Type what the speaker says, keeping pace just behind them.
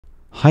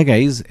Hi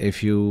guys,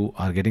 if you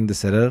are getting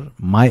this error,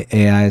 my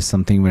AI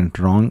something went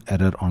wrong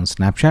error on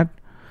Snapchat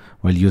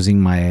while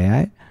using my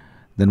AI,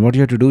 then what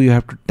you have to do, you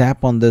have to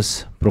tap on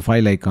this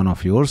profile icon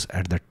of yours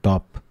at the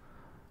top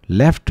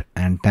left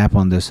and tap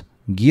on this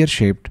gear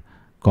shaped,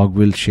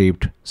 cogwheel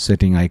shaped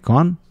setting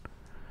icon.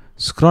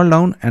 Scroll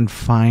down and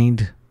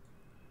find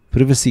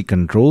privacy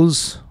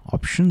controls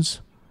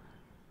options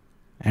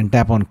and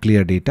tap on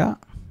clear data.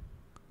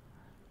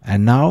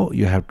 And now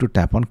you have to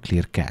tap on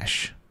clear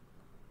cache.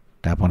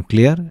 Tap on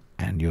clear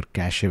and your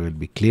cache will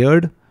be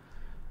cleared.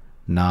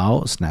 Now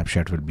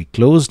Snapchat will be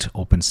closed.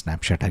 Open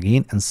Snapchat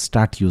again and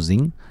start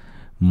using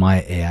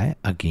my AI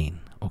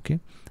again. Okay,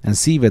 and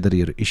see whether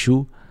your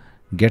issue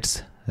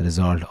gets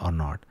resolved or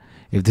not.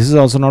 If this is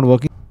also not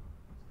working,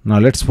 now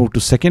let's move to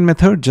second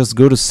method. Just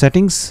go to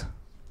settings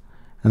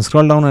and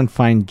scroll down and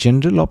find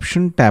general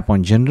option. Tap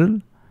on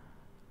general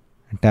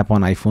and tap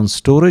on iPhone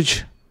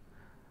storage.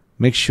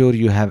 Make sure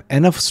you have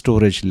enough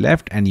storage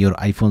left and your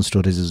iPhone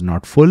storage is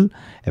not full.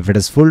 If it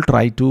is full,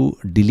 try to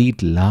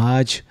delete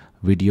large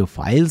video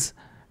files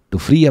to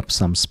free up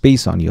some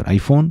space on your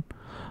iPhone.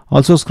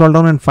 Also scroll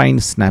down and find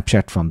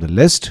Snapchat from the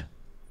list.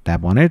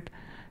 Tap on it.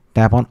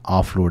 Tap on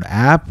offload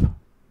app.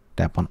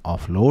 Tap on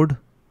offload.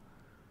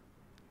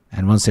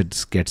 And once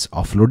it gets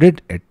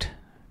offloaded,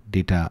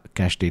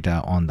 cache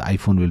data on the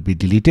iPhone will be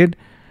deleted.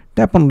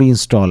 Tap on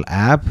reinstall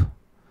app.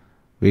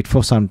 Wait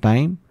for some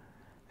time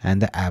and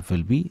the app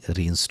will be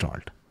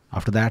reinstalled.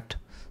 After that,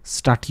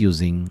 start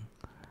using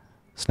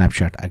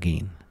Snapchat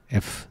again.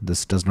 If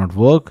this does not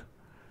work,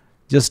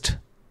 just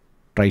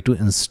try to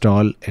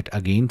install it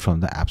again from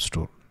the App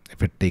Store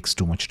if it takes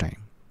too much time.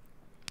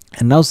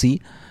 And now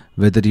see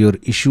whether your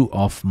issue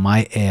of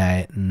my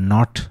AI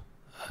not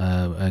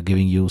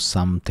giving you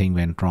something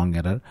went wrong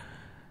error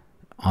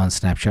on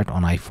Snapchat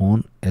on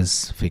iPhone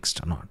is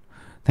fixed or not.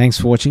 Thanks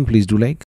for watching. Please do like.